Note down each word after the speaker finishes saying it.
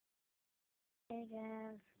I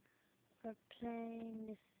guess for playing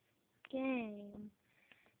this game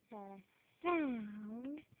that I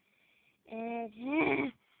found. It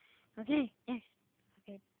okay, next.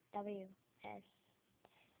 Okay, W S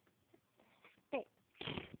space.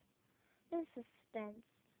 This suspense.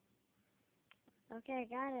 Okay, I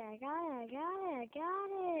got it, I got it, I got it, I got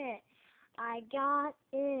it. I got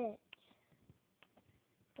it.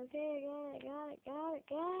 Okay, I got it, got it, got it,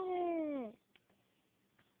 got it.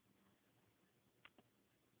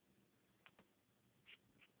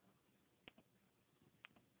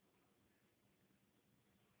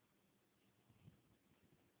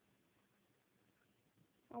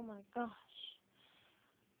 Oh my gosh.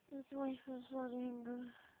 Let's wait for the flooding.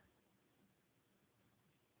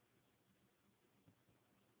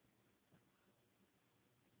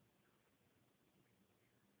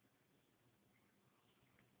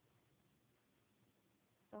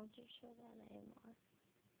 Don't you show that anymore.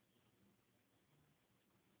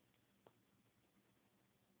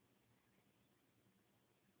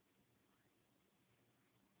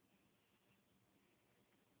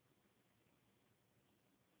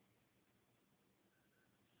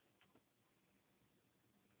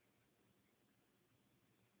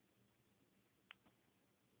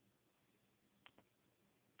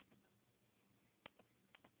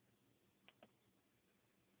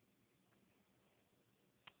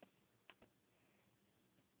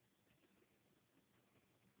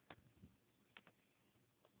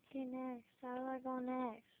 Okay, next. How do I go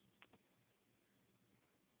next?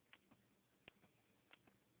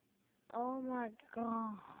 Oh my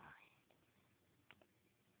god.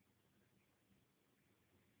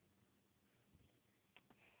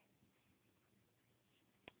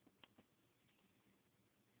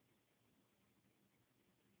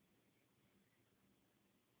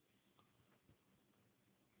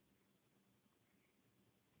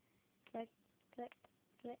 Click, click,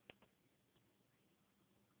 click.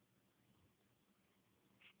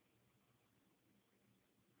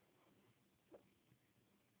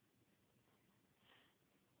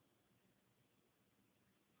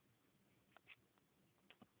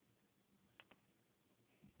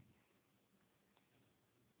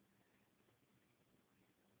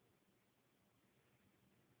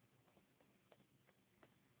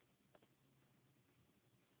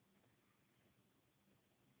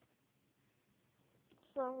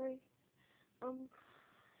 Sorry.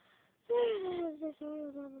 This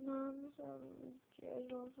was on the nuns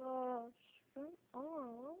and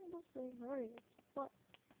oh, this thing hurts. What?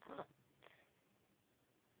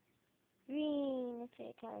 Green. Let's see,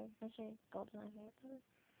 okay. Let's see, gold's my favorite color.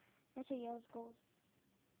 Let's see, yellow's gold.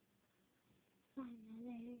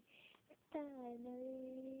 Finally.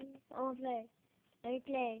 Finally. I wanna play. Let me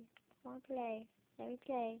play. I wanna play. Let me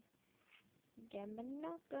play.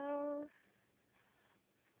 Gemini.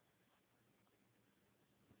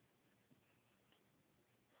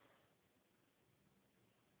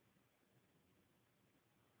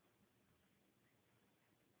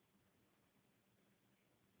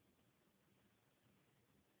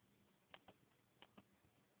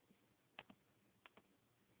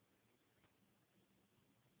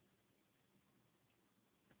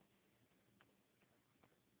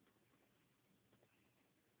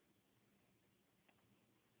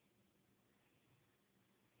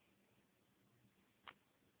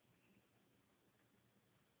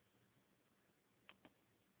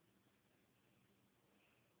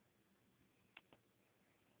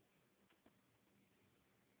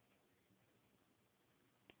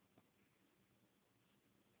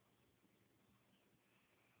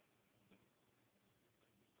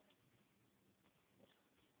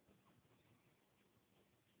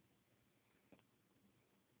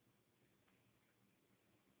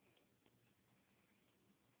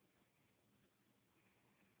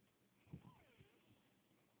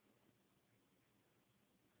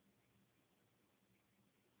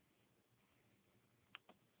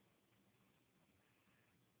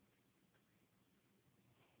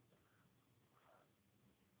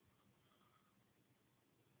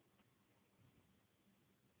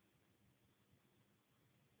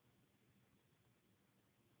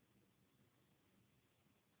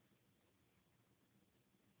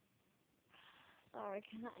 Sorry,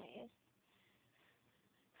 guys.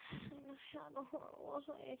 I don't watch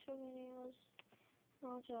my YouTube videos.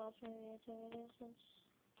 I'll watch my YouTube videos.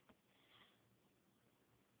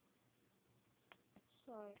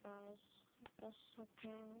 Sorry, guys. That's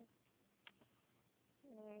okay.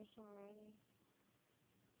 I'm very sorry.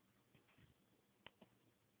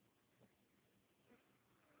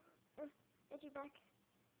 Is you back?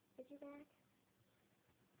 Is you back?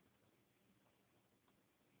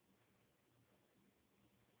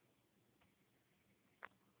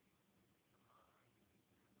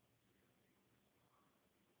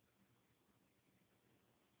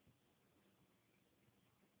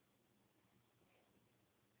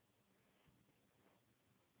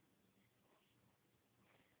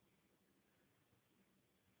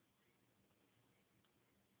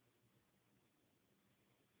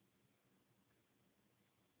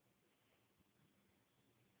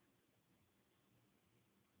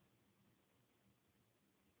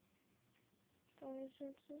 Okay,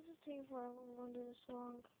 since this is taking forever, I'm gonna do this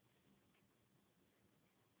song.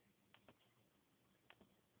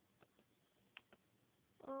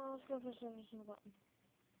 Let's go for every single button.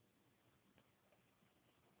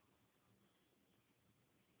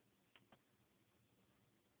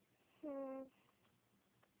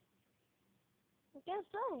 I can't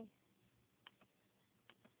say.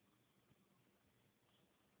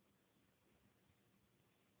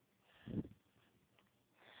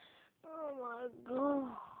 Oh my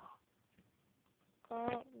god.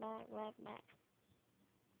 Back.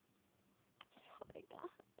 Oh my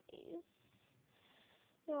god, please.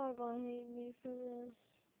 Y'all gonna hate me for this.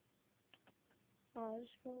 Oh,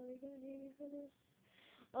 it's probably gonna hate me for this.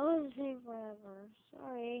 Oh, it's taking forever.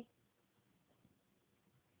 Sorry.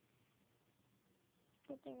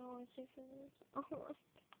 Good thing I only 6 minutes. Oh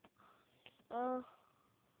my. Uh.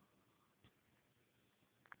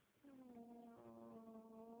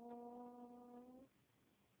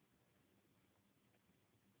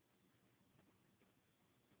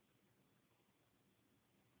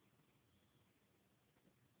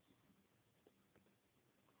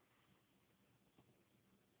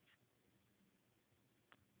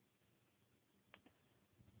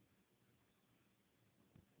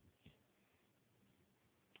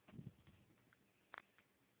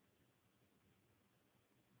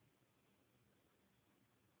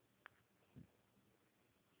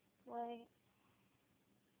 Wait.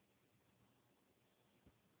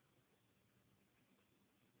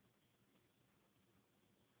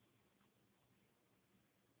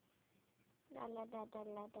 La.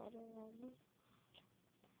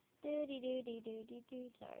 Do.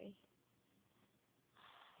 Sorry.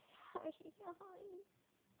 Sorry, guys.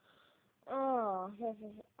 Oh, this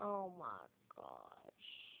is. Oh my gosh.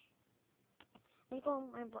 We'll go on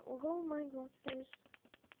Minecraft first.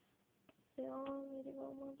 They all need to go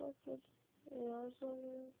on Minecraft first. Yeah, so.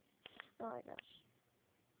 Oh my gosh.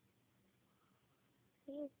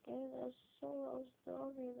 This game is so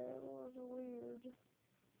stuffy that it was weird.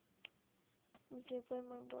 Okay, play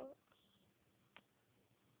my box.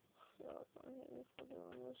 So I hate me for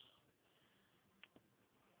doing this.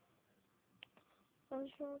 I'm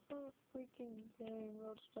sure it's not a freaking game,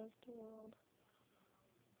 road stuff the world.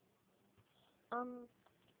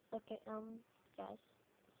 Okay, guys.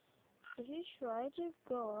 If you try to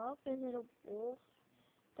go up and hit a wolf,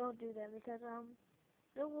 don't do that because,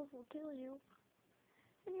 the wolf will kill you.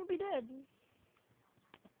 And you'll be dead.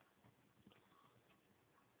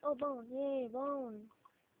 Oh, bone. Yay, bone.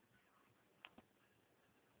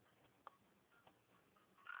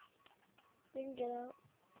 You can get out.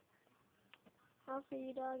 I'll feed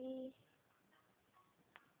you, doggy.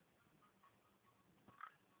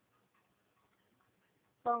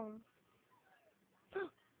 Bone.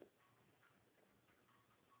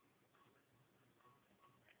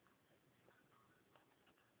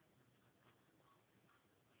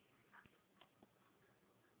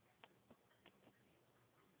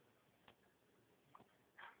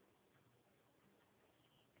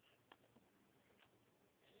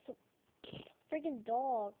 Freaking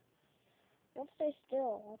dog. Don't stay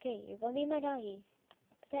still. Okay, you're gonna be my doggy.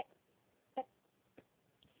 Sit.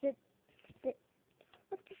 Sit. Sit.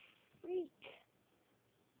 What the freak?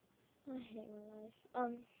 I hate my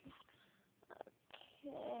life.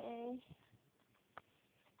 Okay.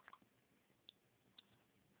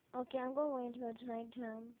 Okay, I'm going into a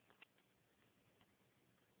nighttime.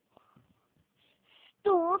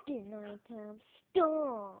 Stop it, nighttime.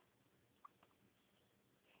 Stop.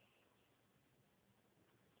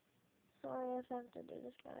 Sorry if I have to do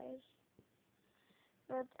this, guys.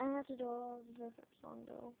 But I have to do all the different songs,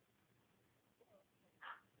 though.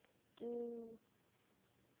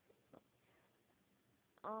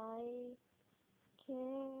 I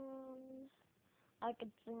can... I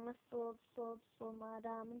can sing my sword, my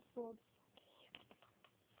diamond sword.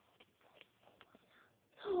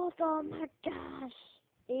 Oh my gosh!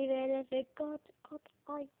 Even if it got,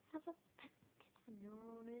 I have a pet.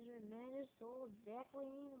 Known as a man, so exactly,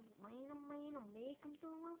 man, make him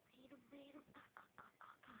do a beat him.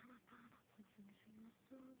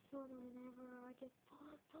 Sword whenever I get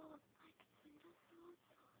sword, I can sing the sword.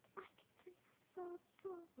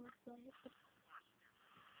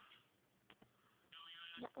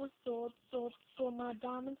 That was sword, my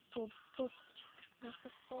diamond sword. That's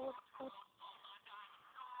the sword.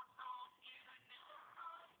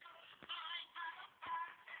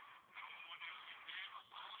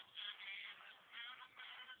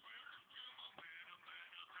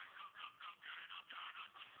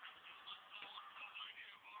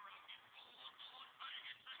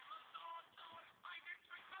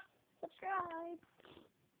 Subscribe.